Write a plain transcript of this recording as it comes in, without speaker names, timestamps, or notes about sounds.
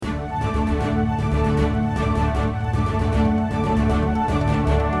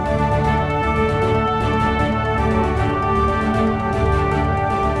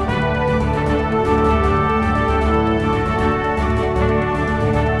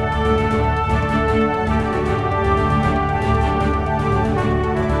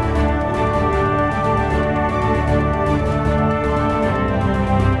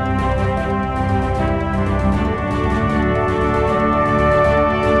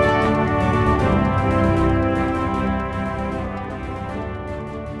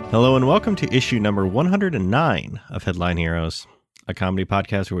Hello and welcome to issue number 109 of Headline Heroes, a comedy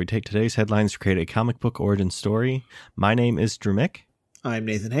podcast where we take today's headlines to create a comic book origin story. My name is Drew Mick. I'm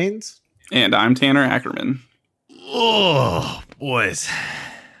Nathan Haynes. And I'm Tanner Ackerman. Oh, boys.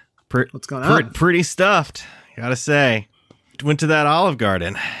 What's going on? Pretty stuffed, gotta say. Went to that Olive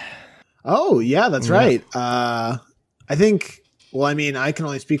Garden. Oh, yeah, that's right. I think, I can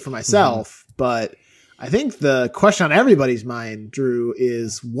only speak for myself, but I think the question on everybody's mind, Drew,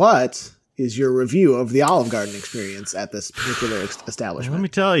 is what is your review of the Olive Garden experience at this particular establishment? Let me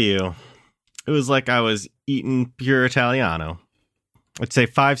tell you, it was like I was eating pure Italiano. I'd say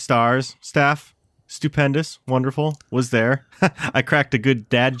 5 stars. Staff, stupendous, wonderful, was there. I cracked a good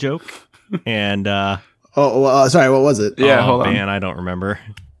dad joke, and sorry, what was it? Yeah, hold on. Man, I don't remember.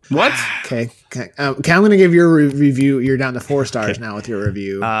 What? Okay. I'm going to give your review. You're down to 4 stars now with your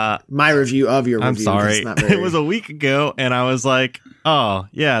review. My review of your review. I'm sorry. It was a week ago, and I was like, oh,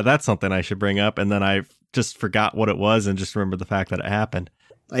 yeah, that's something I should bring up. And then I just forgot what it was and just remembered the fact that it happened.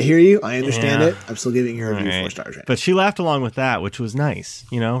 I hear you. I understand it. I'm still giving your review 4 stars right now. But she laughed along with that, which was nice,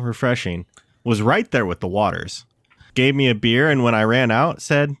 refreshing. Was right there with the waters. Gave me a beer, and when I ran out,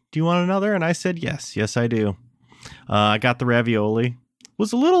 said, do you want another? And I said, yes. Yes, I do. I got the ravioli.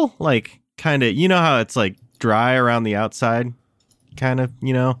 Was a little kind of, how it's dry around the outside, kind of,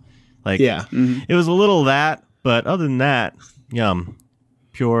 yeah. Mm-hmm. It was a little that, but other than that, yum,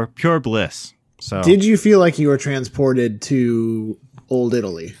 pure bliss. So did you feel like you were transported to Old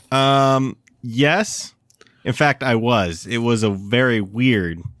Italy? Yes. In fact, I was. It was a very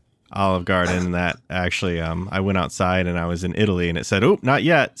weird Olive Garden that actually, I went outside and I was in Italy and it said, "Oh, not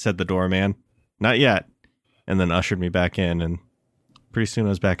yet," said the doorman, "Not yet," and then ushered me back in, and pretty soon I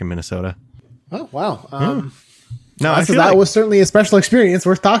was back in Minnesota. Oh, wow. No, so that was certainly a special experience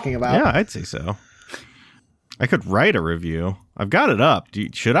worth talking about. Yeah, I'd say so. I could write a review. I've got it up.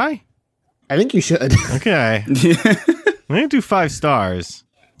 Should I? I think you should. Okay. I'm going to do 5 stars.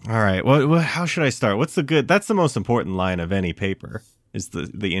 All right. Well, how should I start? What's the good? That's the most important line of any paper is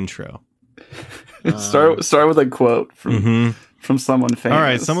the intro. Start with a quote from someone famous. All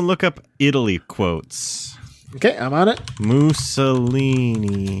right. Someone look up Italy quotes. Okay, I'm on it. Mussolini.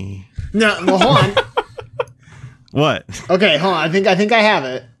 No, well, hold on. What? Okay, hold on. I think I have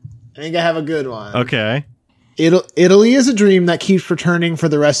it. I think I have a good one. Okay. Italy is a dream that keeps returning for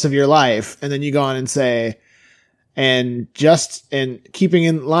the rest of your life. And then you go on and say, and keeping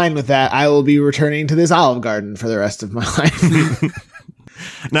in line with that, I will be returning to this Olive Garden for the rest of my life.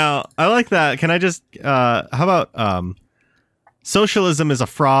 Now, I like that. Can I just, how about, socialism is a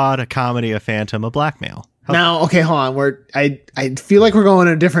fraud, a comedy, a phantom, a blackmail. Now, okay, hold on. I feel like we're going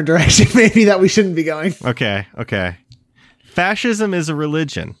in a different direction, maybe that we shouldn't be going. Okay. Fascism is a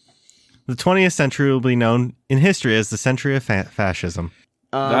religion. The 20th century will be known in history as the century of fascism.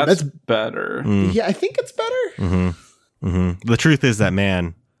 That's better. Yeah, I think it's better. The truth is that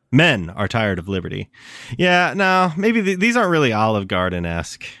men are tired of liberty. Yeah, no, maybe these aren't really Olive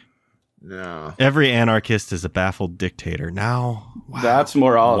Garden-esque. No. Every anarchist is a baffled dictator. Now, wow. That's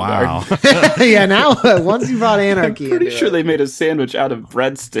more Olive Garden. Yeah, now, once you brought anarchy I'm pretty sure they made a sandwich out of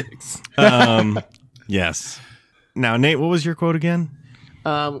breadsticks. Yes. Now, Nate, what was your quote again?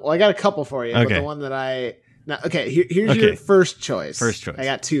 Well, I got a couple for you, but the one that here's your first choice. I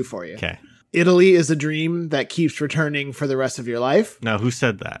got 2 for you. Okay. Italy is a dream that keeps returning for the rest of your life. Now, who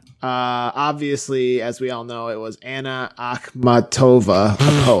said that? Obviously, as we all know, it was Anna Akhmatova,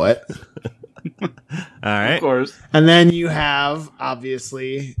 a poet. All right. Of course. And then you have,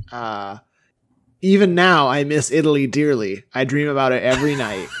 obviously, even now I miss Italy dearly. I dream about it every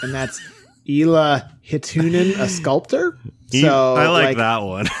night. And that's Ila Hitunen, a sculptor. So I like that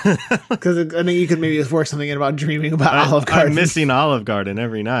one. Because I think you could maybe work something in about dreaming about Olive Garden. I'm missing Olive Garden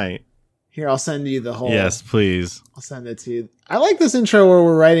every night. Here, I'll send you the whole. Yes, please. I'll send it to you. I like this intro where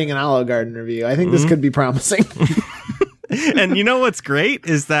we're writing an Olive Garden review. I think this could be promising. And you know what's great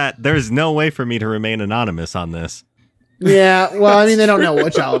is that there's no way for me to remain anonymous on this. Yeah, well, I mean, they don't know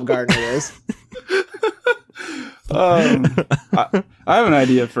which Olive Garden it is. I have an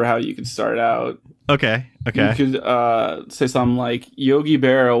idea for how you could start out. Okay. You could say something like, Yogi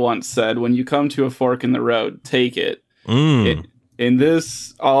Berra once said, when you come to a fork in the road, take it. In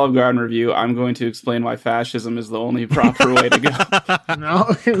this Olive Garden review, I'm going to explain why fascism is the only proper way to go. No,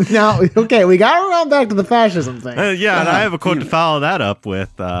 okay, we got around back to the fascism thing. And I have a quote to follow that up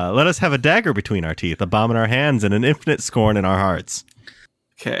with, let us have a dagger between our teeth, a bomb in our hands, and an infinite scorn in our hearts.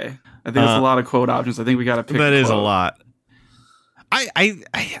 Okay. I think that's a lot of quote options. I think we got to pick That is a quote. lot. I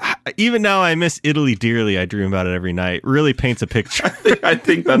even now I miss Italy dearly. I dream about it every night. Really paints a picture. I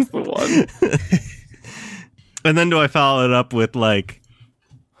think that's the one. And then do I follow it up with like,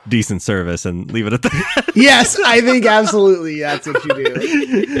 decent service and leave it at that. Yes, I think absolutely that's what you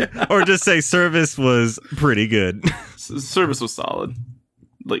do. Or just say service was pretty good. Service was solid.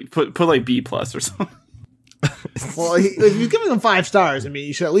 Like put like B+ or something. Well, if you're giving them 5 stars, I mean,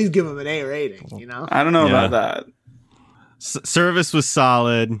 you should at least give them an A rating, you know? I don't know about that. Service was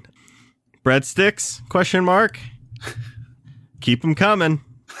solid. Breadsticks? Question mark. Keep them coming.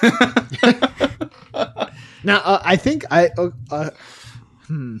 Now, I think I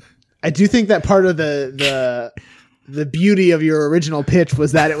do think that part of the beauty of your original pitch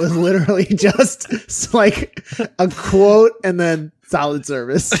was that it was literally just like a quote and then solid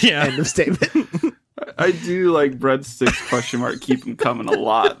service. Yeah. End of statement. I do like breadsticks question mark keep them coming a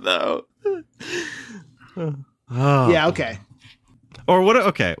lot though. Oh. Yeah. Okay. Or what?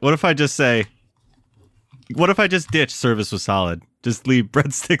 Okay. What if I just say? What if I just ditch service was solid? Just leave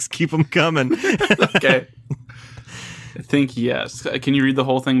breadsticks, keep them coming. Okay. I think yes. Can you read the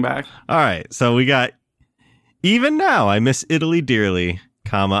whole thing back? All right. So we got. Even now, I miss Italy dearly,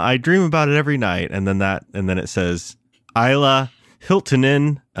 comma, I dream about it every night. And then it says, Isla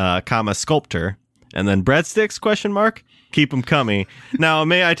Hiltonen, comma, sculptor. And then breadsticks, question mark, keep them coming. Now,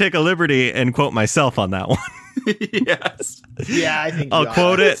 may I take a liberty and quote myself on that one? Yes. Yeah, I think I'll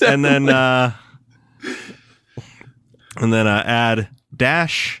quote it and then add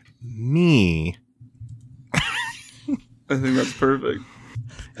dash me. I think that's perfect.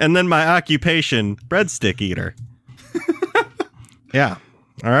 And then my occupation, breadstick eater. Yeah.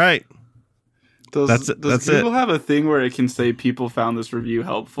 All right. Does That's Google it. have a thing where it can say people found this review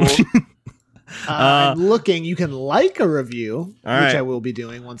helpful? I'm looking. You can like a review, which right. I will be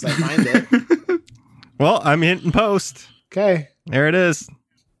doing once I find it. Well, I'm hitting post. Okay. There it is.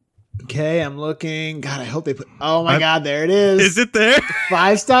 Okay, I'm looking. God, I hope they put. Oh my God, there it is. Is it there?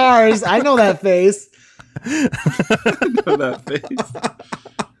 5 stars. I know that face. That face.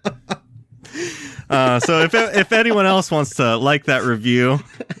 So if anyone else wants to like that review,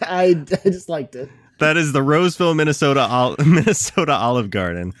 I just liked it. that is the Roseville, Minnesota Olive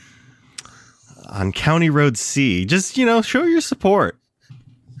Garden on County Road C. Just, show your support.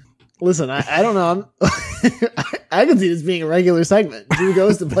 Listen, I don't know. I can see this being a regular segment. Drew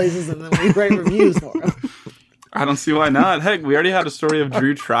goes to places and then we write reviews for him. I don't see why not. Heck, we already had a story of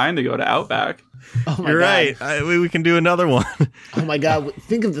Drew trying to go to Outback. Oh my You're God. right. We can do another one. Oh my God.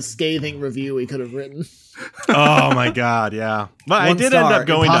 Think of the scathing review we could have written. Oh my God, yeah. But I 1 did star, end up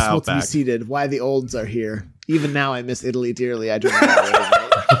going to impossible to be Outback. seated. Why the olds are here. Even now, I miss Italy dearly. I dream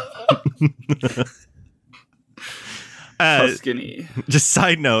about it. Tuscany. Just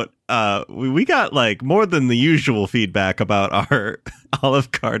side note, we got like more than the usual feedback about our Olive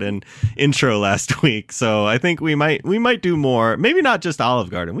Garden intro last week. So I think we might do more. Maybe not just Olive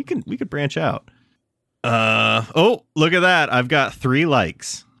Garden. We could branch out. Oh, look at that. I've got 3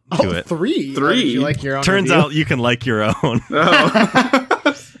 likes to it. 3? 3? Did you like your own Turns review? out you can like your own.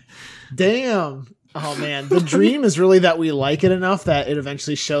 Oh. Damn. Oh man, the dream is really that we like it enough that it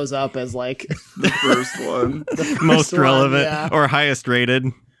eventually shows up as like The first one. Most one, relevant yeah. or highest rated.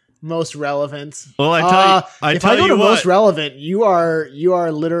 most relevant. Well, I tell you, if I go to what, most relevant, you are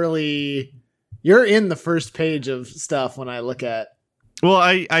literally you're in the first page of stuff when I look at. Well,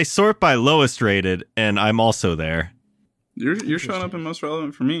 I sort by lowest rated, and I'm also there. You're showing up in most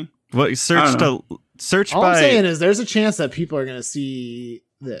relevant for me. What search All by I'm saying is there's a chance that people are going to see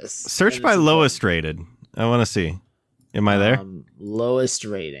this. search and by it's lowest rated. I want to see. Am I there? Lowest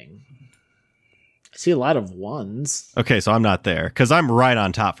rating. I see a lot of 1s. Okay, so I'm not there because I'm right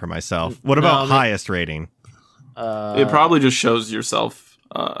on top for myself. What about highest rating? It probably just shows yourself.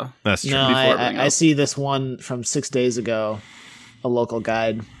 That's true. No, before everything I else. see this one from 6 days ago. A local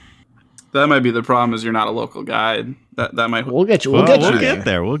guide. That might be the problem. Is you're not a local guide. That might. We'll get you. Well, We'll get we'll you get there.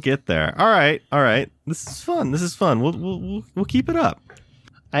 there. We'll get there. All right. This is fun. We'll keep it up.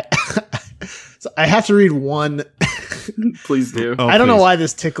 So I have to read one. Please do. Oh, I don't know please. why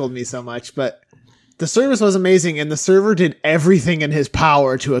this tickled me so much, but the service was amazing, and the server did everything in his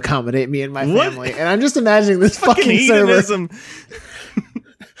power to accommodate me and my What? family. And I'm just imagining this fucking server hedonism.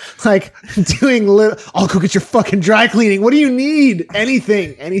 like doing. I'll go get your fucking dry cleaning. What do you need?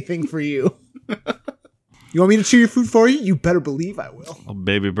 Anything for you. You want me to chew your food for you? You better believe I will. I'll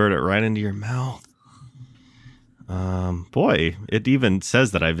baby bird it right into your mouth. Boy, it even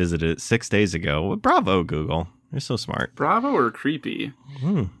says that I visited it 6 days ago. Well, bravo, Google. You're so smart. Bravo or creepy?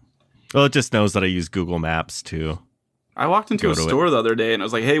 Well, it just knows that I use Google Maps to. I walked into Go a to store the other day and I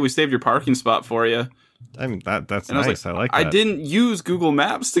was like, "Hey, we saved your parking spot for you." I mean, that's And nice. I was like I that. didn't use Google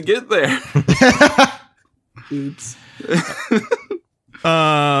Maps to get there. Oops.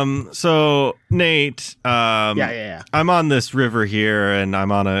 So Nate, Yeah. I'm on this river here, and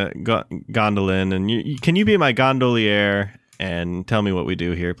I'm on a gondolin, and can you be my gondolier and tell me what we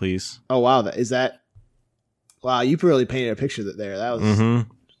do here, please? Oh wow, wow, you really painted a picture there. That was Mm-hmm.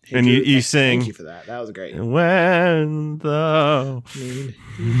 Hey, And Drew, you sing. Thank you for that. That was great. When the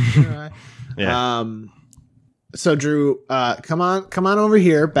yeah. So Drew, come on over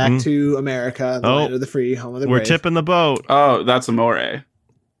here, back to America, the land of the free, home of the brave. We're tipping the boat. Oh, that's Amore.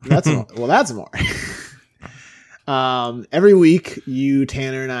 That's more. Every week, you,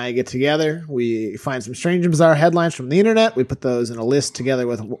 Tanner, and I get together. We find some strange and bizarre headlines from the internet. We put those in a list together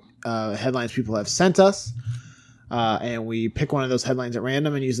with headlines people have sent us. And we pick one of those headlines at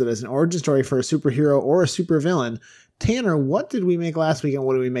random and use it as an origin story for a superhero or a supervillain. Tanner, what did we make last week and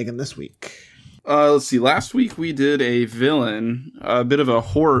what are we making this week? Let's see. Last week we did a villain, a bit of a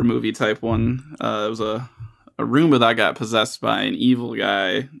horror movie type one. It was a Roomba that got possessed by an evil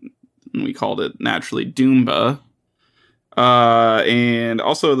guy, and we called it naturally Doomba. And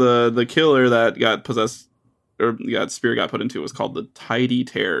also the killer that got possessed or spirit got put into was called the Tidy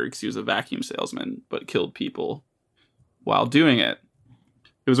Terror because he was a vacuum salesman but killed people while doing it.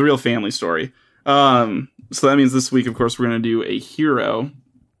 It was a real family story. So that means this week, of course, we're going to do a hero.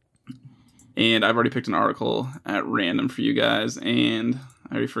 And I've already picked an article at random for you guys. And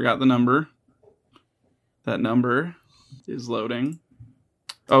I already forgot the number. That number is loading.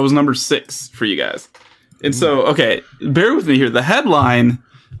 Oh, it was number 6 for you guys. And so, okay, bear with me here. The headline,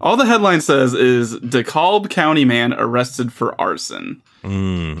 all the headline says is DeKalb County man arrested for arson.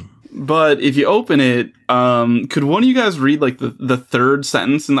 But if you open it, could one of you guys read like the third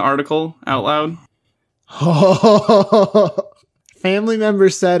sentence in the article out loud? Family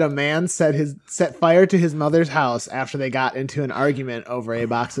members said a man set fire to his mother's house after they got into an argument over a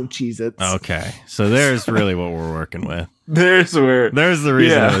box of Cheez-Its. Okay, so there's really what we're working with. There's the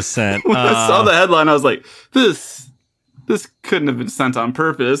reason it was sent. When I saw the headline, I was like, this couldn't have been sent on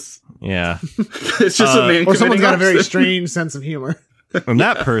purpose. Yeah. It's just a man or someone's got a very arson. strange sense of humor. And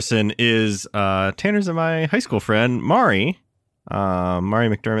that person is Tanner's and my high school friend, Mari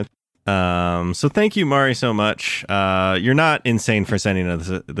McDermott. So thank you, Mari, so much. You're not insane for sending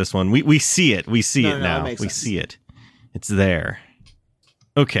us this one. We see it. We see it now. We see it. It's there.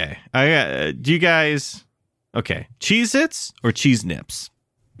 Okay. Do you guys... Okay. Cheez-Its or Cheese Nips?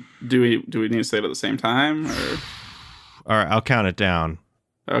 Do we need to say it at the same time? Or? All right, I'll count it down.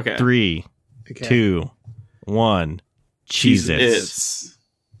 Okay. 3, 2, 1. Cheez-Its.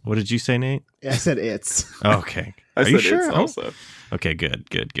 What did you say, Nate? I said it's. Okay. I Are said you sure? it's also. Okay, good.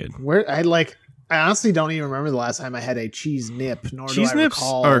 I honestly don't even remember the last time I had a cheese nip. Nor Cheese do I nips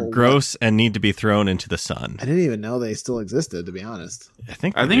recall are gross and need to be thrown into the sun. I didn't even know they still existed, to be honest. I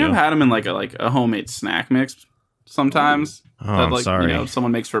think I've had them in like a homemade snack mix sometimes. Oh, I'm sorry.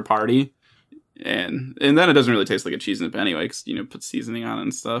 Someone makes for a party, and then it doesn't really taste like a cheese nip anyway, because put seasoning on it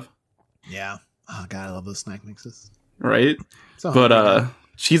and stuff. Yeah. Oh god, I love those snack mixes. Right, but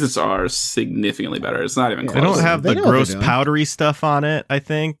Cheez-Its are significantly better. It's not even close. They don't have the gross doing. powdery stuff on it, I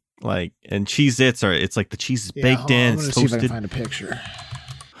think. And Cheez-Its it's like the cheese is baked in, it's see if I can toasted. find a picture.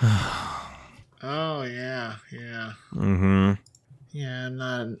 Oh yeah. Mm-hmm. Yeah, I'm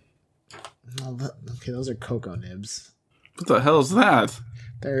not. Okay, those are cocoa nibs. What the hell is that?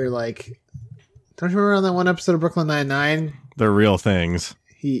 They're like. Don't you remember on that one episode of Brooklyn Nine-Nine? They're real things.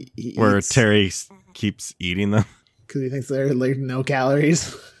 He where eats, Terry keeps eating them. Because he thinks they're like no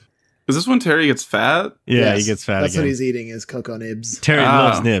calories. Is this when Terry gets fat? Yeah, Yes, he gets fat That's again. what he's eating is cocoa nibs. Terry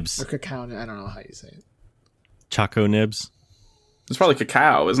loves nibs. Or cacao. I don't know how you say it. Choco nibs. It's probably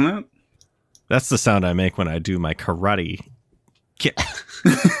cacao, isn't it? That's the sound I make when I do my karate kick.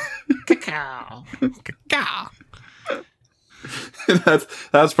 Cacao. Cacao.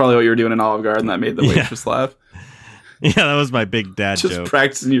 that's probably what you were doing in Olive Garden that made the waitress laugh. Yeah, that was my big dad Just joke.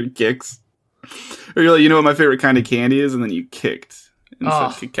 practicing your kicks. Or you're like, you know what my favorite kind of candy is? And then you kicked and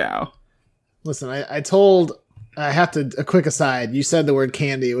said cacao. Listen, I have to, a quick aside. You said the word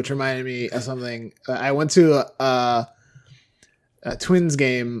candy, which reminded me of something. I went to a Twins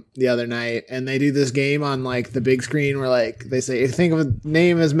game the other night, and they do this game on like the big screen where like they say, think of a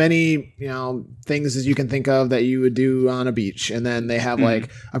name as many, things as you can think of that you would do on a beach. And then they have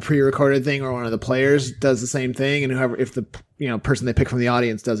like a pre-recorded thing where one of the players does the same thing. And whoever, if the, person they pick from the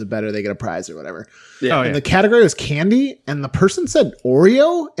audience does it better, they get a prize or whatever. Yeah. And the category was candy, and the person said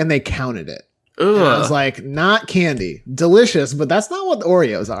Oreo, and they counted it. And I was like, not candy. Delicious, but that's not what the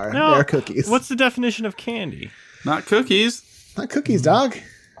Oreos are. No, They're cookies. What's the definition of candy? Not cookies. Not cookies, dog.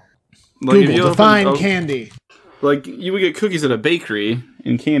 Like if you Google, open- define candy. Like you would get cookies at a bakery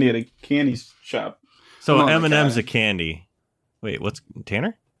and candy at a candy shop. So Oh my M&M's God. a candy. Wait, what's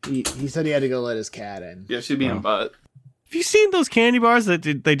Tanner? He said he had to go let his cat in. Yeah, she'd be in butt. Have you seen those candy bars that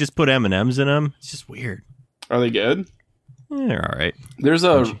they just put M&Ms in them? It's just weird. Are they good? They're all right. There's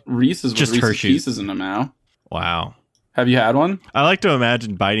a Reese's with Just Reese's Hershey's. Pieces in them now. Wow. Have you had one? I like to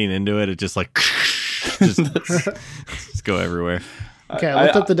imagine biting into it. It just like just go everywhere. Okay, I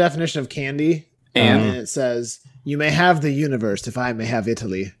looked up the definition of candy, And? and it says, "You may have the universe if I may have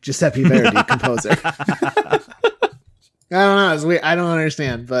Italy." Giuseppe Verdi, composer. I don't know. It's weird. I don't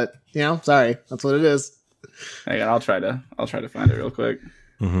understand, but sorry, that's what it is. Hang on, I'll try to find it real quick.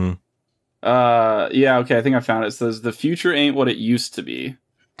 Mm-hmm. Yeah, okay, I think I found it. It says the future ain't what it used to be.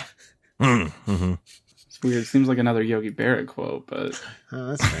 Mm-hmm. It's weird. It seems like another Yogi Berra quote, but Oh,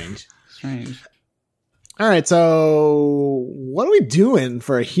 that's strange. strange. All right, so what are we doing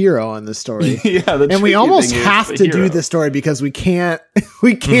for a hero in this story? Yeah, the And we tricky almost thing is have the to do hero. this story because we can't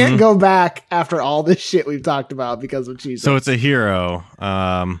go back after all this shit we've talked about because of cheese. So it's a hero.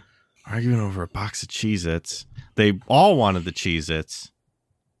 Arguing over a box of Cheez-Its. They all wanted the Cheez-Its,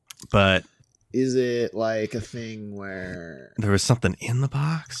 but is it like a thing where, there was something in the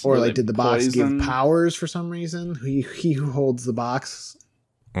box. or Were like they did the box poison? give powers for some reason? He who holds the box.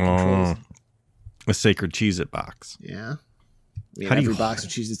 Oh, a sacred Cheez-It box. Yeah. I mean, How do every you- box of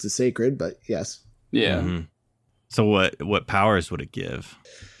Cheez-Its is sacred, but yes. Yeah. Mhm. So what powers would it give?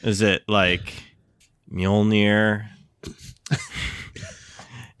 Is it like Mjolnir?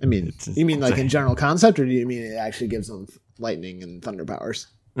 I mean, It's- you mean it's like a- in general concept, or do you mean it actually gives them lightning and thunder powers?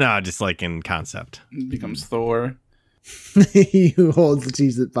 No, just like in concept. Becomes Thor. He who holds the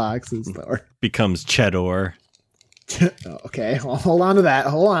Cheez-It box is Thor. Becomes Cheddar. Oh, okay, well, hold on to that.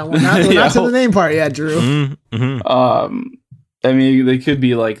 Hold on. We're not Yeah, to the name part yet, Drew. Mm-hmm. I mean, they could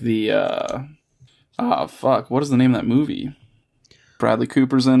be like the what is the name of that movie? Bradley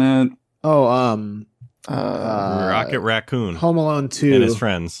Cooper's in it. Oh, Rocket Raccoon Home Alone 2, and his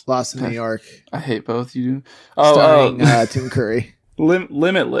friends. Lost in New York, I hate both you. starring Tim Curry.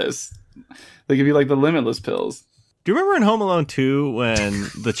 Limitless. They could be like the Limitless pills. Do you remember in Home Alone 2 when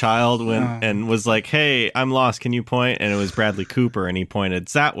the child went and was like, "Hey, I'm lost. Can you point?" And it was Bradley Cooper, and he pointed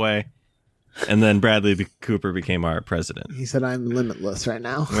that way. And then Cooper became our president. He said, "I'm limitless right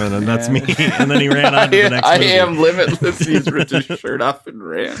now." And then that's me. And then he ran on to the next I movie. am limitless. He's ripped his shirt off and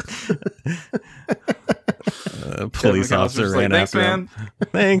ran. Police Kevin officer Costner's ran like, after him.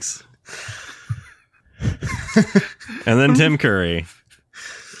 "Thanks, Thanks. And then Tim Curry.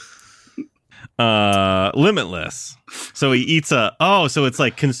 Limitless. So he eats so it's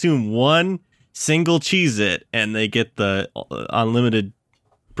like consume one single Cheez-It and they get the unlimited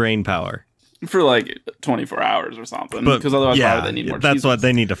brain power. for like 24 hours or something. But Because otherwise, why yeah, would they need more that's cheeses? what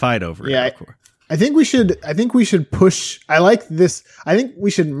they need to fight over. Yeah, of course. I think we should push. I like this. I think we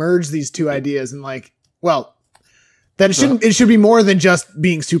should merge these two ideas and it should be more than just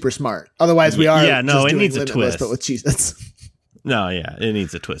being super smart. Otherwise, we are. Yeah, no, just it doing needs a Limitless, twist. but with Cheez-Its. No, yeah, it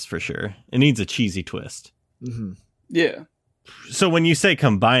needs a twist for sure. It needs a cheesy twist. Mm-hmm. Yeah. So when you say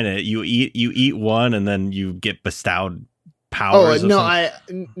combine it, you eat one and then you get bestowed powers. Oh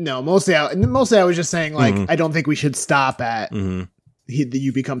no, mostly I was just saying Mhm. I don't think we should stop at Mm-hmm.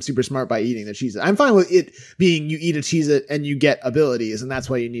 you become super smart by eating the Cheez-It. I'm fine with it being you eat a Cheez-It and you get abilities, and that's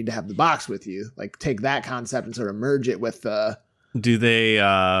why you need to have the box with you. Like take that concept and sort of merge it with the. Do they?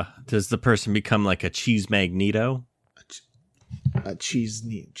 Does the person become like a cheese magneto? Cheese.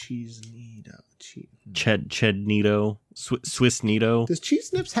 Ched-Nito, Swiss Nito. Does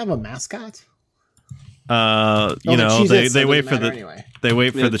Cheese Nips have a mascot? They Cheez-Its, wait so for it doesn't the matter anyway. they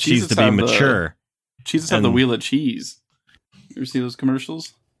wait Yeah, for the cheese to Cheez-Its be have the- mature. Cheeses have the And- wheel of cheese. You ever see those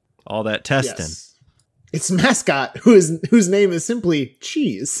commercials? All that testing. Yes. Its mascot, whose name is simply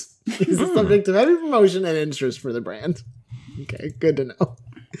Cheese, is the subject of every promotion and interest for the brand. Okay, good to know.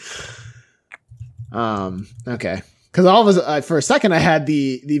 Okay, because all of us, for a second, I had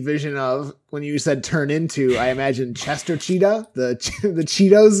the vision of when you said turn into. I imagined Chester Cheetah, the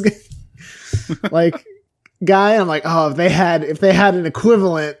Cheetos, like guy. I'm like, oh, if they had an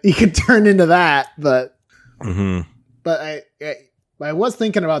equivalent, you could turn into that, but. Mm-hmm. But I was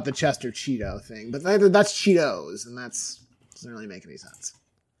thinking about the Chester Cheeto thing, but that's Cheetos, and that's doesn't really make any sense.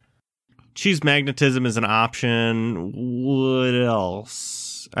 Cheese magnetism is an option. What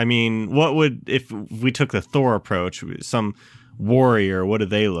else? I mean, what would if we took the Thor approach? Some warrior. What do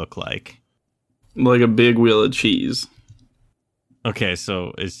they look like? Like a big wheel of cheese. Okay,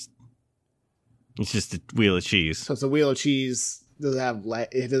 so it's just a wheel of cheese. So it's a wheel of cheese. Does it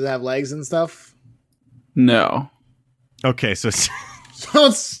have legs and stuff? No. Okay, so it's, So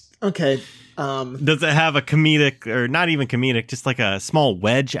it's okay. does it have a comedic or not even comedic, just like a small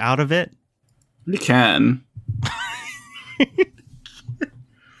wedge out of it? You can.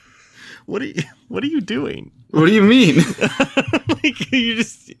 What are you doing? What do you mean? Like you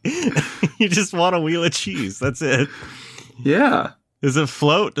just want a wheel of cheese. That's it. Yeah. Does it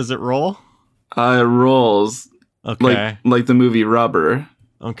float? Does it roll? It rolls. Okay. Like the movie Rubber.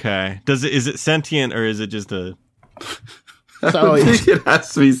 Okay. Is it sentient or is it just a? So I think it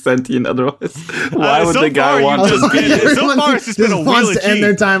has to be sentient, otherwise why would so the guy far want you to just be get it. So far it's just been a wheel wants of to end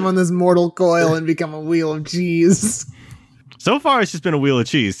their cheese. time on this mortal coil and become a wheel of cheese. So far it's just been a wheel of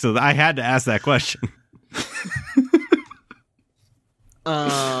cheese. So I had to ask that question.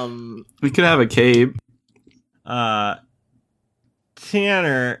 We could have a cape.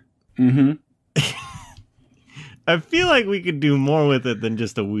 Tanner, Mm-hmm. I feel like we could do more with it than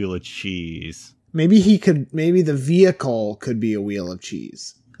just a wheel of cheese. Maybe the vehicle could be a wheel of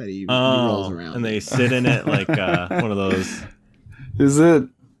cheese that he rolls around. And they sit in it like one of those. Is it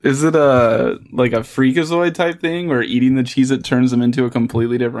a like a freakazoid type thing where eating the cheese it turns him into a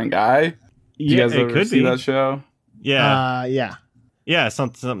completely different guy? You guys it ever could see be. that show? Yeah. Yeah. Yeah,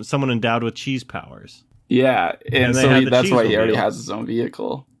 someone endowed with cheese powers. Yeah, and they so have the that's why he already cheese-mobile. has his own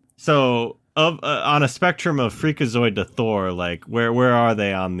vehicle. So, on a spectrum of Freakazoid to Thor, like where are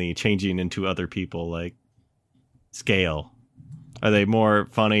they on the changing into other people like scale? Are they more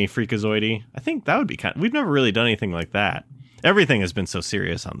funny, Freakazoidy? I think that would be we've never really done anything like that. Everything has been so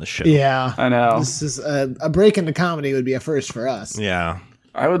serious on the show. Yeah. I know. This is a break into comedy would be a first for us. Yeah.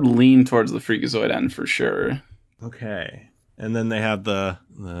 I would lean towards the Freakazoid end for sure. Okay. And then they have the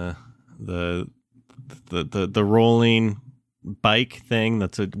rolling bike thing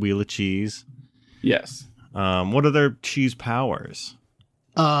that's a wheel of cheese. Yes. What are their cheese powers?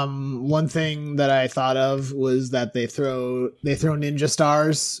 One thing that I thought of was that they throw ninja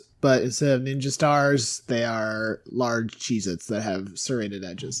stars, but instead of ninja stars, they are large Cheez-Its that have serrated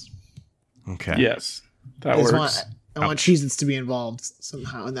edges. Okay. Yes. That I works. want Cheez-Its to be involved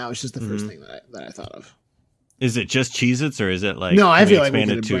somehow, and that was just the first thing that I thought of. Is it just Cheez-Its or is it like No, I can feel like we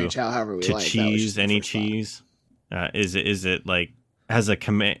expand could it branch out however we to like. That was cheese, just the any first thought. cheese? Is it like has a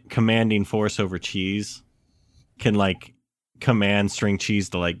commanding force over cheese? Can like command string cheese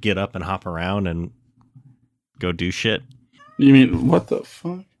to like get up and hop around and go do shit? You mean what the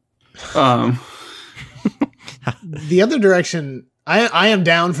fuck? The other direction, I am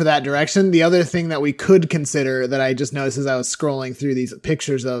down for that direction. The other thing that we could consider that I just noticed as I was scrolling through these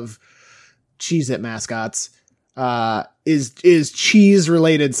pictures of Cheez-It mascots is cheese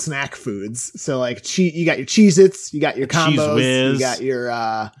related snack foods. So like you got your Cheez-Its, you got your Cheese combos, Whiz. you got your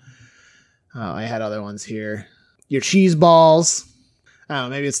I had other ones here. Your cheese balls. I don't know,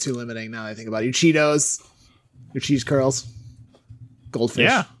 maybe it's too limiting now that I think about it. Your Cheetos, your cheese curls, goldfish.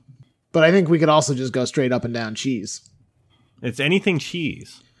 Yeah. But I think we could also just go straight up and down cheese. It's anything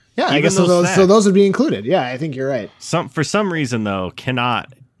cheese. Yeah, I Even guess those so snacks. those would be included. Yeah, I think you're right. For some reason though,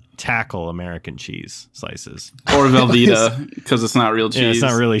 cannot tackle American cheese slices. Or Velveeta, because it's not real cheese. Yeah, it's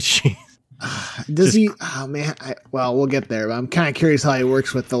not really cheese. Does he? Oh man. Well, we'll get there. But I'm kind of curious how he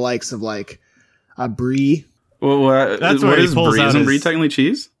works with the likes of like a brie. Well, That's what where he is pulls brie? out Isn't his- brie technically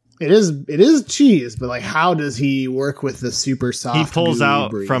cheese? It is cheese, but like, how does he work with the super soft? He pulls gooey out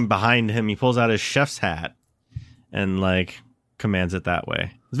brie? from behind him. He pulls out his chef's hat and like commands it that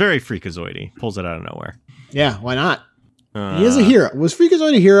way. It's very Freakazoidy. Pulls it out of nowhere. Yeah, why not? He is a hero. Was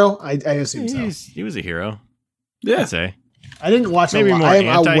Freakazoid a hero? I assume so. He was a hero. Yeah. I'd say. I didn't watch Maybe a lot. more I am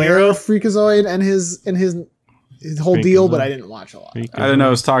aware anti-hero? of Freakazoid and his whole deal, but I didn't watch a lot. I didn't know I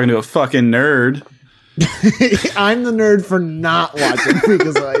was talking to a fucking nerd. I'm the nerd for not watching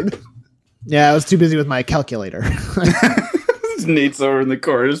Freakazoid. Yeah, I was too busy with my calculator. Nate's over in the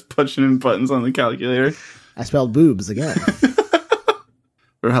corner just punching in buttons on the calculator. I spelled boobs again.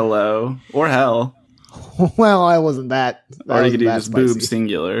 Or hello. Or hell. Well, I wasn't that. Or you could do that just spicy. boob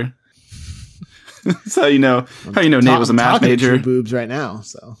singular. That's how you know Nate was a math talking major. true boobs right now.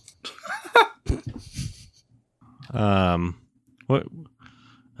 So What?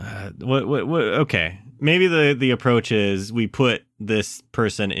 Okay, maybe the approach is we put this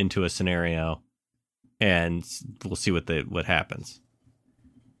person into a scenario, and we'll see what happens.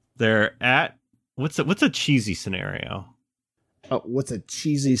 They're at what's a cheesy scenario? what's a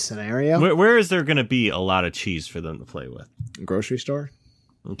cheesy scenario? Where is there going to be a lot of cheese for them to play with? Grocery store.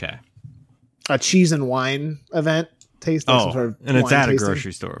 Okay. A cheese and wine event taste. Like some sort of and it's wine at a tasting.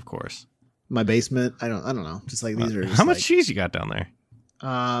 grocery store, of course. My basement. I don't know. Just like these are. Just How much like, cheese you got down there?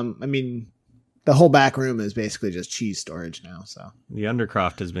 I mean, the whole back room is basically just cheese storage now. So The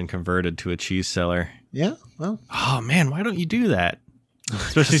Undercroft has been converted to a cheese cellar. yeah. Well, Oh man, why don't you do that?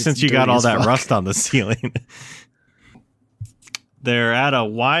 Especially it's since you got dirty all as that fuck. rust on the ceiling. They're at a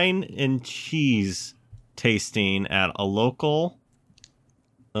wine and cheese tasting at a local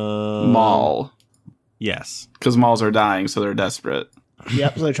mall. Yes. Because malls are dying, so they're desperate.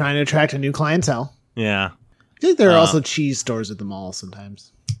 Yep, so they're trying to attract a new clientele. Yeah. I think there are also cheese stores at the mall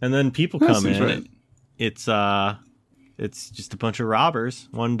sometimes. And then people come in. Right. It's just a bunch of robbers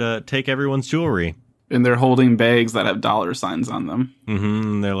wanting to take everyone's jewelry. And they're holding bags that have dollar signs on them.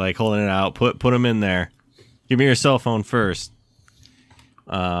 Mm-hmm. They're like holding it out. Put them in there. Give me your cell phone first.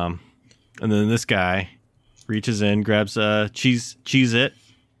 And then this guy reaches in, grabs a Cheez-It,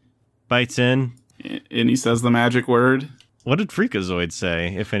 bites in. And he says the magic word. What did Freakazoid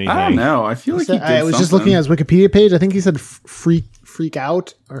say, if anything? I don't know. I feel like he did I was just something. looking at his Wikipedia page. I think he said freak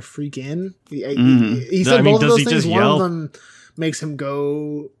out or freak in. He said both of those things. One of them makes him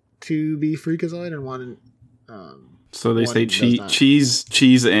go to be Freakazoid, and one. So they say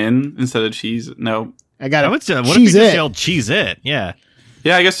cheese in instead of cheese. No, I got it. What if he just yelled Cheez-It? Yeah.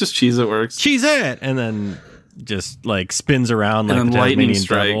 Yeah, I guess just cheese it works. Cheez-It! And then just like spins around like and the then lightning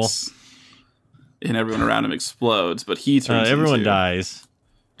Tasmanian devil. strikes. And everyone around him explodes, but he turns everyone into... dies.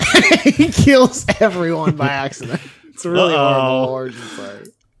 He kills everyone by accident. It's a really horrible origin story.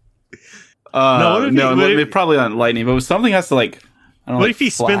 Probably not lightning, but something has to like. I don't know, what like if he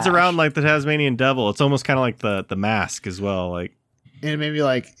flash. spins around like the Tasmanian devil? It's almost kind of like the mask as well. Like, and maybe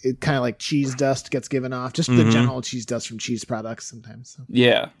like it kind of like cheese dust gets given off, just the general cheese dust from cheese products sometimes. So.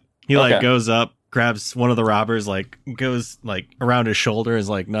 Yeah, he like goes up, grabs one of the robbers, like goes like around his shoulder, is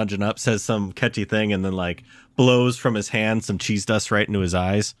like nudging up, says some catchy thing, and then like blows from his hand some cheese dust right into his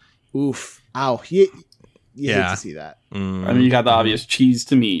eyes. Oof! Ow! You hate to see that. I mean, you got the obvious cheese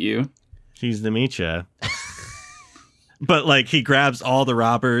to meet you. Cheese to meet you. But like he grabs all the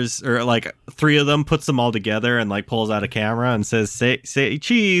robbers, or like 3 of them, puts them all together, and like pulls out a camera and says, "Say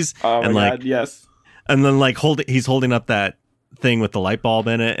cheese." Oh and my like, god! Yes. And then like he's holding up that thing with the light bulb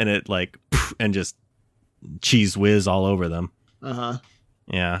in it, and it like and just cheese whiz all over them.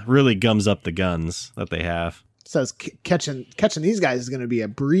 Yeah, really gums up the guns that they have. Says catching these guys is going to be a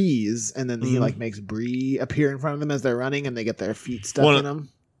breeze, and then he like makes Bree appear in front of them as they're running, and they get their feet stuck in them.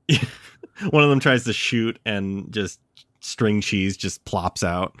 One of them tries to shoot, and just string cheese just plops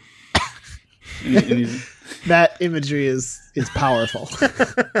out. That imagery is powerful.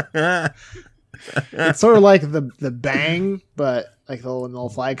 It's sort of like the bang, but like when the little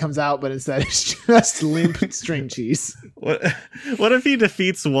flag comes out, but instead it's just limp string cheese. What if he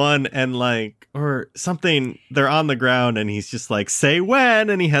defeats one and like, or something, they're on the ground and he's just like, say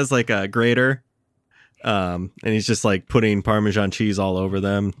when, and he has like a grater. And he's just like putting Parmesan cheese all over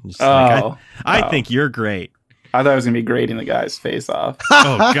them. I think you're great. I thought I was gonna be grating the guy's face off.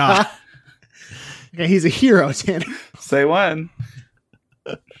 Oh god. Okay, he's a hero, Tanner. Say when.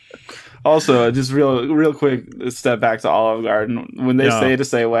 Also, just real quick step back to Olive Garden. When they say to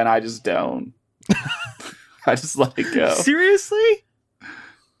say when, I just don't. I just let it go. Seriously?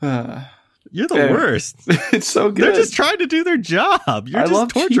 You're the worst. It's so good. They're just trying to do their job. You're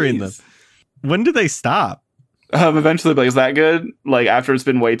just torturing them. When do they stop? Eventually, like, is that good? Like, after it's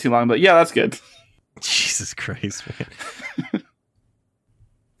been way too long, but yeah, that's good. Jesus Christ,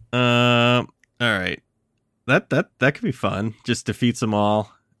 man. All right. That could be fun. Just defeats them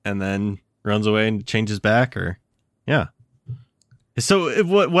all and then runs away and changes back, or yeah. So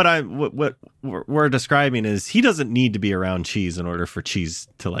what we're describing is he doesn't need to be around cheese in order for cheese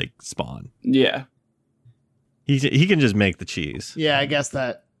to like spawn. Yeah. He can just make the cheese. Yeah, I guess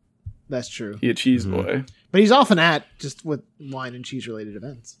that's true. He's a cheese boy. But he's often at just with wine and cheese related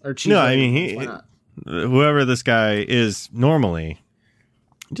events. Or cheese. No, I mean whoever this guy is normally,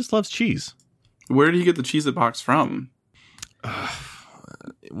 he just loves cheese. Where did he get the Cheez-It box from?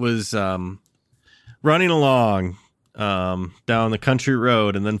 It was running along down the country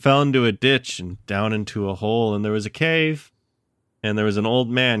road, and then fell into a ditch and down into a hole, and there was a cave, and there was an old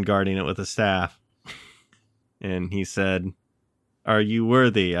man guarding it with a staff. And he said, "Are you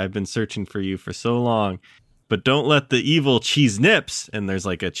worthy? I've been searching for you for so long. But don't let the evil Cheese Nips," and there's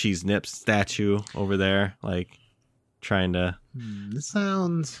like a Cheese Nips statue over there, like trying to... This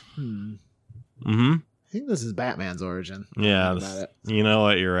sounds... Mm-hmm. I think this is Batman's origin. Yeah, you know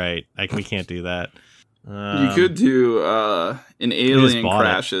what? You're right. We can't do that. You could do an alien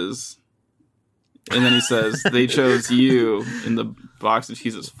crashes, and then he says they chose you, and the box of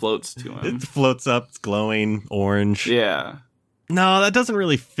cheeses floats to him. It floats up, it's glowing orange. Yeah. No, that doesn't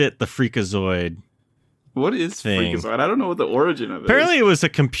really fit the Freakazoid. What is Freakazoid? I don't know what the origin of it Apparently it was a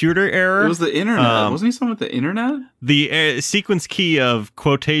computer error. It was the internet. Wasn't he someone with the internet? The sequence key of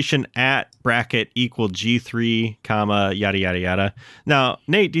quotation at bracket equal G3, comma, yada, yada, yada. Now,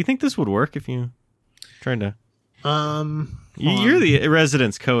 Nate, do you think this would work if you tried to... You're the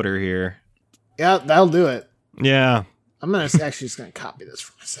residence coder here. Yeah, that'll do it. Yeah. I'm actually just gonna copy this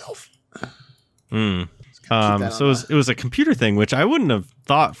for myself. So it was a computer thing, which I wouldn't have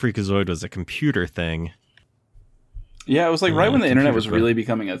thought Freakazoid was a computer thing. Yeah, it was like right when the internet was really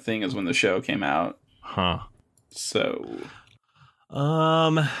becoming a thing is when the show came out. Huh. So,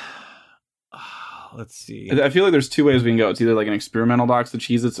 let's see. I feel like there's two ways we can go. It's either like an experimental box of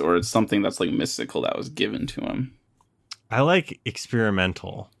Cheez-Its or it's something that's like mystical that was given to him. I like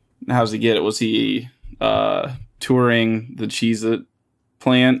experimental. How's he get it? Was he touring the Cheez-It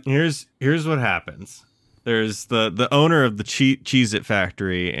plant? Here's what happens. There's the owner of the Cheez-It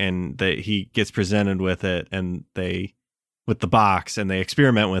factory, and he gets presented with it, and with the box, and they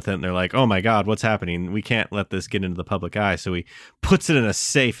experiment with it, and they're like, oh my god, what's happening? We can't let this get into the public eye. So he puts it in a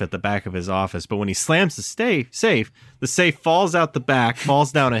safe at the back of his office, but when he slams the safe, the safe falls out the back,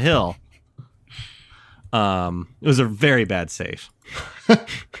 falls down a hill. It was a very bad safe.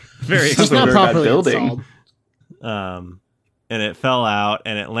 Very just not properly building. And it fell out,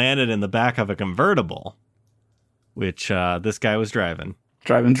 and it landed in the back of a convertible, which this guy was driving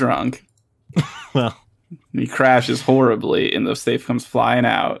Drunk. Well, he crashes horribly, and the safe comes flying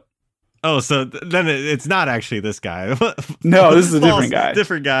out. Oh, so then it's not actually this guy. No, this is a different guy.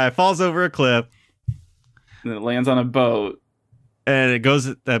 Different guy falls over a cliff, and it lands on a boat, and it goes.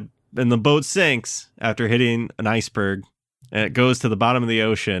 And the boat sinks after hitting an iceberg, and it goes to the bottom of the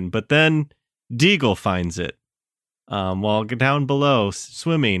ocean. But then Deagle finds it while down below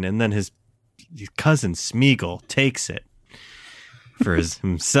swimming, and then his cousin Smeagol takes it for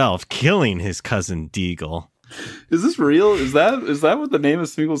himself, killing his cousin Deagle. Is this real? Is that what the name of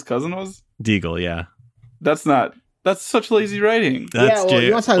Smeagol's cousin was? Deagle, yeah. That's such lazy writing. You want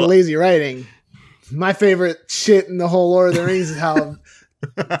to talk lazy writing? My favorite shit in the whole Lord of the Rings is how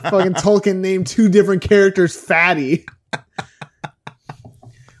fucking Tolkien named two different characters Fatty.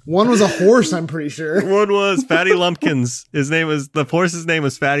 One was a horse, I'm pretty sure. One was Fatty Lumpkins. The horse's name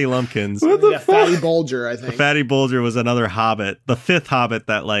was Fatty Lumpkins. What the fuck? Fatty Bulger, I think. Fatty Bulger was another hobbit, the fifth hobbit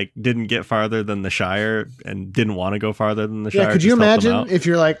that didn't get farther than the Shire and didn't want to go farther than the Shire. Yeah, could you imagine if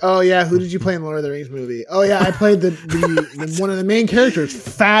you're like, oh yeah, who did you play in the Lord of the Rings movie? Oh yeah, I played the one of the main characters,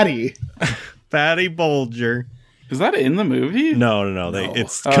 Fatty. Fatty Bulger. Is that in the movie? No.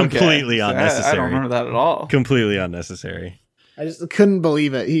 It's completely unnecessary. I don't remember that at all. Completely unnecessary. I just couldn't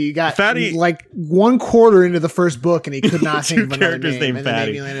believe it. He got Fatty, like 1/4 into the first book, and he could not think of another name. And Fatty. the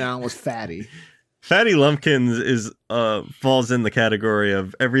name he landed on was Fatty. Fatty Lumpkins falls in the category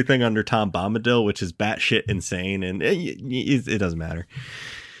of everything under Tom Bombadil, which is batshit insane, and it doesn't matter.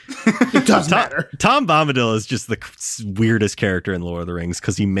 It does matter. Tom Bombadil is just the weirdest character in Lord of the Rings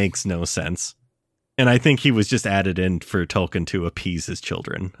because he makes no sense, and I think he was just added in for Tolkien to appease his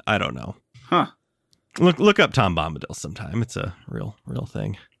children. I don't know. Huh. Look up Tom Bombadil sometime. It's a real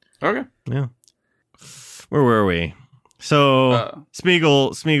thing. Okay. Yeah. Where were we? So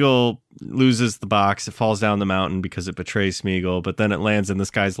Smeagol loses the box. It falls down the mountain because it betrays Smeagol, but then it lands in this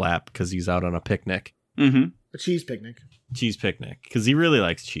guy's lap because he's out on a picnic. Mm-hmm. A cheese picnic. Cheese picnic. Because he really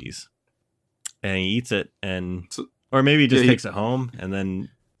likes cheese. And he eats it, or maybe he just takes it home and then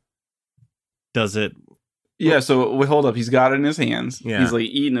does it. Yeah, so we hold up. He's got it in his hands. Yeah. He's like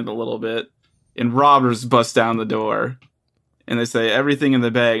eating it a little bit. And robbers bust down the door. And they say, everything in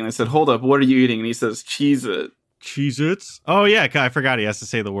the bag. And they said, hold up, what are you eating? And he says, Cheez-It. Cheez-Its? Oh, yeah, I forgot he has to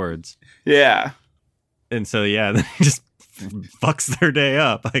say the words. Yeah. And so, yeah, then he just fucks their day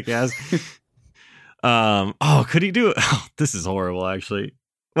up, I guess. Could he do it? Oh, this is horrible, actually.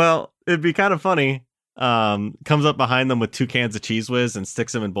 Well, it'd be kind of funny. Comes up behind them with 2 cans of Cheez Whiz and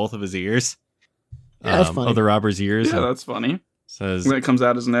sticks them in both of his ears. Yeah, that's funny. Of the robber's ears. Yeah, that's funny. Says, when it comes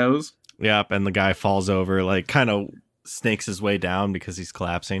out his nose. Yep, and the guy falls over, kind of snakes his way down because he's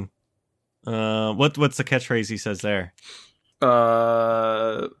collapsing. What's the catchphrase he says there?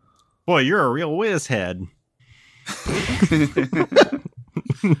 Boy, you're a real whiz head.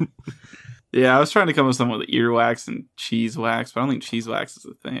 Yeah, I was trying to come up with something with earwax and cheese wax, but I don't think cheese wax is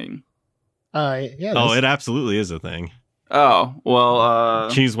a thing. Yeah. Oh, it absolutely is a thing. Oh, well,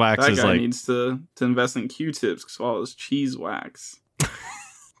 cheese wax that is guy needs to invest in Q-tips because all his cheese wax.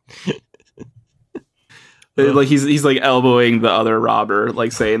 Like he's like elbowing the other robber,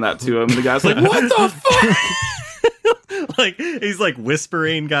 like saying that to him. The guy's like, "What the fuck?" Like he's like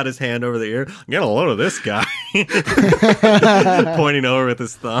whispering, got his hand over the ear. Get a load of this guy, pointing over with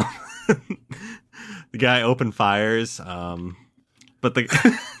his thumb. The guy open fires, but the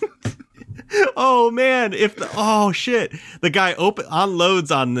oh man, the guy unloads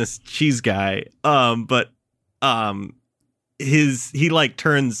on this cheese guy, he like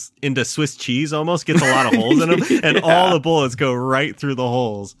turns into Swiss cheese almost, gets a lot of holes in him, and all the bullets go right through the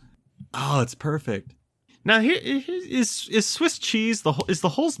holes. Oh, it's perfect. Now, here is Swiss cheese. Is the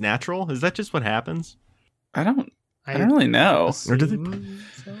holes natural? Is that just what happens? I don't really know. Or do they?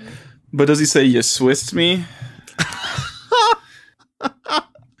 So. But does he say you Swissed me?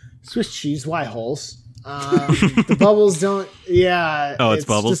 Swiss cheese, why holes? The bubbles don't. Yeah. Oh, it's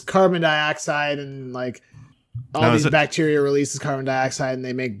bubbles? Just carbon dioxide and like all these bacteria releases carbon dioxide and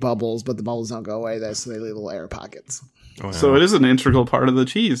they make bubbles, but the bubbles don't go away. So they leave little air pockets. Wow. So it is an integral part of the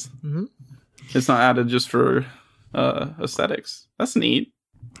cheese. Mm-hmm. It's not added just for aesthetics. That's neat.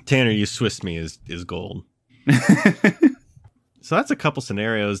 Tanner, you Swiss me is gold. So that's a couple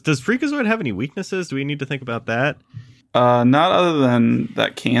scenarios. Does Freakazoid have any weaknesses? Do we need to think about that? Not other than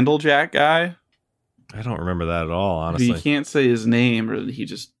that Candlejack guy. I don't remember that at all, honestly. You can't say his name or he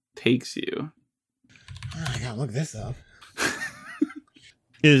just takes you. I gotta look this up.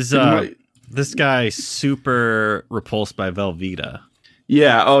 Is this guy super repulsed by Velveeta?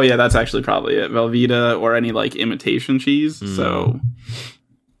 Yeah. Oh, yeah. That's actually probably it. Velveeta or any like imitation cheese. So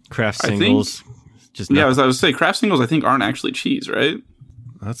Kraft singles. I was to say Kraft singles. I think aren't actually cheese, right?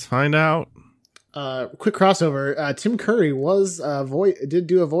 Let's find out. Quick crossover. Tim Curry did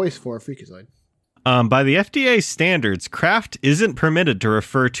do a voice for Freakazoid. By the FDA standards, Kraft isn't permitted to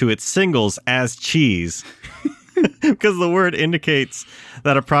refer to its singles as cheese because the word indicates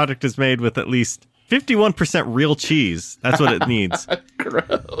that a product is made with at least 51% real cheese. That's what it needs.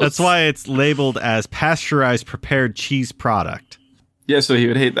 Gross. That's why it's labeled as pasteurized prepared cheese product. Yeah, so he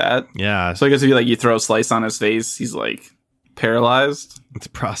would hate that. Yeah. So I guess if you throw a slice on his face, he's like paralyzed. It's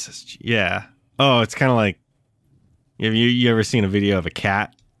processed. Yeah. Oh, it's kind of like, have you ever seen a video of a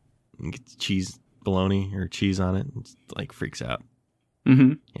cat and gets cheese bologna or cheese on it? It's like freaks out.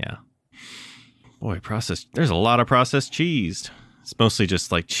 Mm-hmm. Yeah. Boy, there's a lot of processed cheese. It's mostly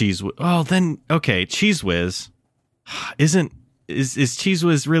just like cheese. Cheese Whiz. Is Cheese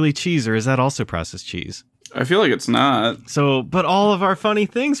Whiz really cheese or is that also processed cheese? I feel like it's not. So, but all of our funny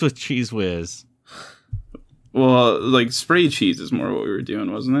things with Cheese Whiz. Well, like spray cheese is more what we were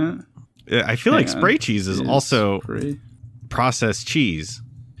doing, wasn't it? I feel like spray cheese is also processed cheese.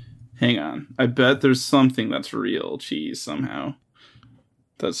 Hang on. I bet there's something that's real cheese somehow.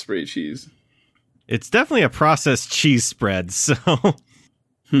 That's spray cheese. It's definitely a processed cheese spread, so...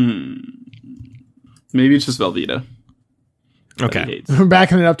 Maybe it's just Velveeta. Okay. We're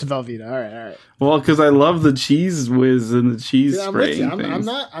backing it up to Velveeta. All right. Well, because I love the Cheese Whiz and the cheese spray. I'm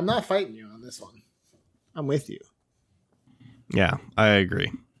not fighting you on this one. I'm with you. Yeah, I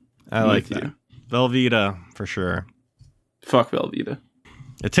agree. I like that. Velveeta, for sure. Fuck Velveeta.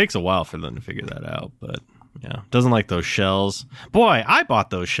 It takes a while for them to figure that out, but yeah. Doesn't like those shells. Boy, I bought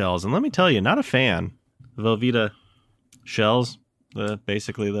those shells, and let me tell you, not a fan. Velveeta shells,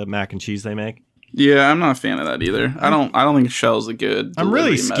 basically the mac and cheese they make. Yeah, I'm not a fan of that either. I don't think shell's a good. I'm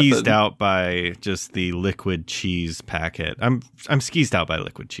really skeezed out by just the liquid cheese packet. I'm skeezed out by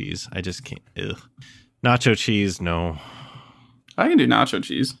liquid cheese. I just can't. Ugh. Nacho cheese, no. I can do nacho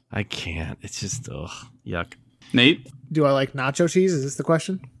cheese. I can't. It's just yuck. Nate, do I like nacho cheese? Is this the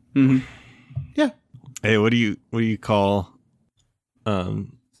question? Mm-hmm. Yeah. Hey, what do you call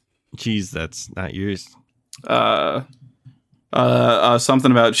cheese that's not yours?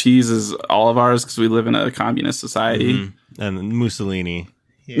 Something about cheese is all of ours because we live in a communist society. Mm-hmm. And Mussolini.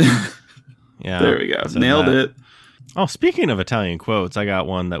 Yeah. Yeah. There we go. Nailed it. Oh, speaking of Italian quotes, I got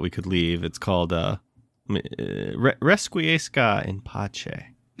one that we could leave. It's called Requiesca in pace.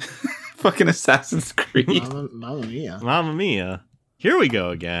 Fucking Assassin's Creed. Mamma mia. Mamma mia. Here we go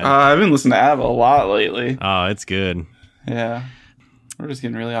again. I've been listening to ABBA a lot lately. Oh, it's good. Yeah. We're just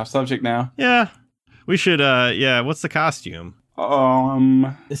getting really off subject now. Yeah. We should, what's the costume?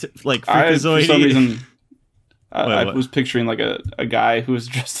 Is it like Freakazoid? For some reason, I was picturing like a guy who was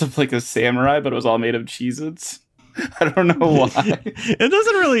dressed up like a samurai, but it was all made of Cheez-Its. I don't know why. It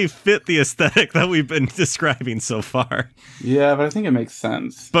doesn't really fit the aesthetic that we've been describing so far. Yeah, but I think it makes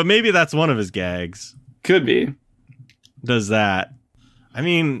sense. But maybe that's one of his gags. Could be. Does that. I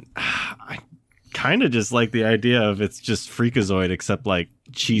mean, I kind of just like the idea of it's just Freakazoid except like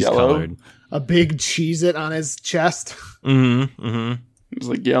cheese colored. A big Cheez-It on his chest. Mm-hmm. Mm-hmm. It's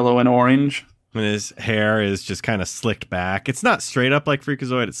like yellow and orange. And his hair is just kind of slicked back. It's not straight up like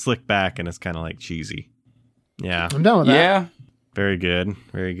Freakazoid. It's slicked back and it's kind of like cheesy. Yeah. I'm done with that. Yeah. Very good.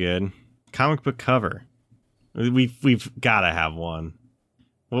 Very good. Comic book cover. We've got to have one.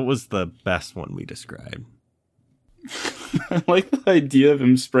 What was the best one we described? I like the idea of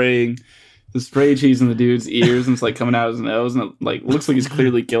him spraying the spray cheese in the dude's ears and it's like coming out his nose and it like looks like he's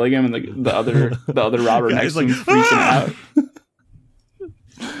clearly killing him and the other robber next to him freaking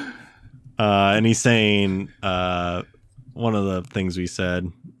out. And he's saying one of the things we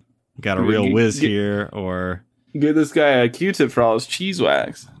said got a real whiz here, or give this guy a Q-tip for all his cheese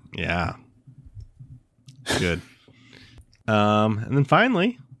wax. Yeah. Good. And then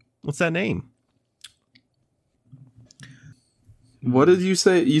finally, what's that name? What did you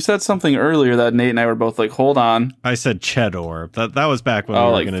say? You said something earlier that Nate and I were both like, hold on. I said Cheddar. That was back when we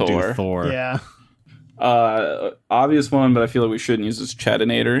were going to do Thor. Yeah. Obvious one, but I feel like we shouldn't use this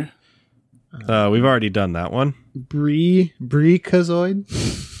Chattinator. We've already done that one. Breakazoid?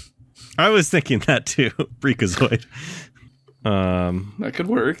 I was thinking that too. Breakazoid. That could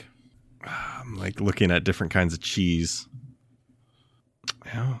work. I'm like looking at different kinds of cheese.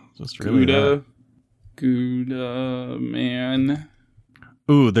 Yeah, just really Gouda, man.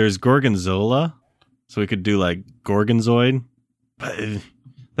 Ooh, there's Gorgonzola. So we could do like Gorgonzoid. But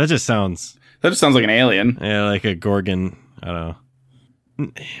that just sounds like an alien. Yeah, like a Gorgon. I don't know.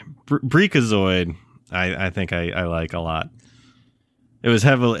 Breakazoid, I think I like a lot. It was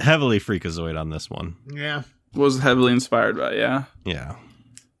heavily Freakazoid on this one. Yeah. Was heavily inspired by, yeah. Yeah.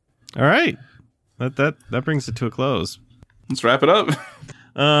 All right. That brings it to a close. Let's wrap it up.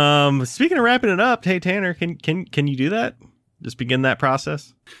 Speaking of wrapping it up, hey Tanner, can you do that? Just begin that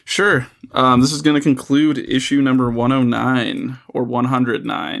process? Sure. This is going to conclude issue number 109 or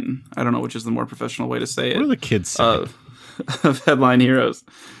 109. I don't know which is the more professional way to say it. What do the kids say? Of Headline Heroes.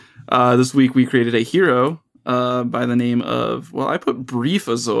 This week we created a hero by the name of, well, I put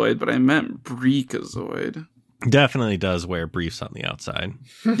Briefazoid, but I meant Breakazoid. Definitely does wear briefs on the outside.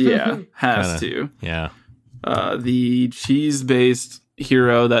 Yeah, has to. Yeah. The cheese-based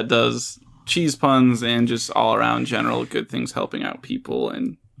hero that does cheese puns and just all around general good things, helping out people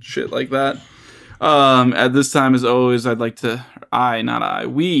and shit like that. At this time, as always, I'd like to,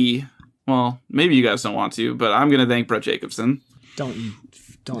 we, well, maybe you guys don't want to, but I'm going to thank Brett Jacobson. Don't do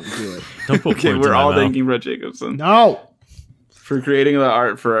it. Don't put Okay, we're all thanking Brett Jacobson. No! For creating the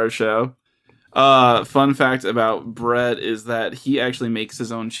art for our show. Fun fact about Brett is that he actually makes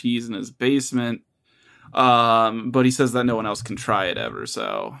his own cheese in his basement. But he says that no one else can try it ever,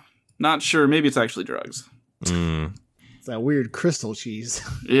 so not sure. Maybe it's actually drugs. It's that weird crystal cheese.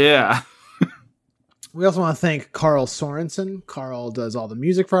 Yeah. We also want to thank Carl Sorensen. Carl does all the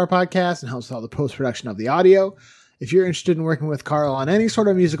music for our podcast and helps with all the post-production of the audio. If you're interested in working with Carl on any sort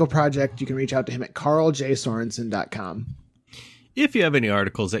of musical project, you can reach out to him at carljsorensen.com. If you have any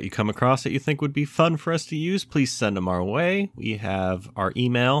articles that you come across that you think would be fun for us to use, please send them our way. We have our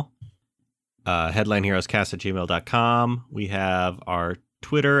email, headlineheroescast@gmail.com. We have our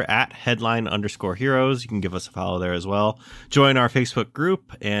Twitter at headline_heroes. You can give us a follow there as well. Join our Facebook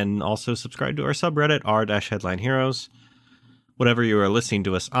group and also subscribe to our subreddit, r-headlineheroes. Whatever you are listening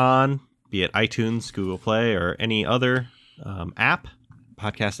to us on, be it iTunes, Google Play, or any other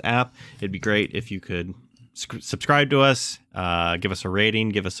podcast app, it'd be great if you could subscribe to us, give us a rating,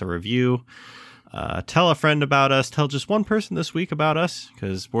 give us a review. Tell a friend about us. Tell just one person this week about us,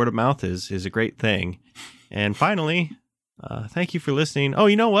 because word of mouth is a great thing. And finally, thank you for listening. Oh,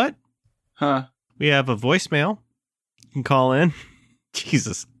 you know what? We have a voicemail. You can call in.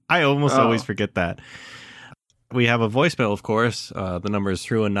 Jesus, I always forget that. We have a voicemail, of course. The number is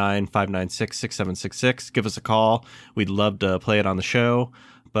 319-596-6766. Give us a call. We'd love to play it on the show.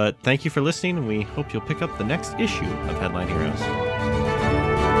 But thank you for listening, and we hope you'll pick up the next issue of Headline Heroes.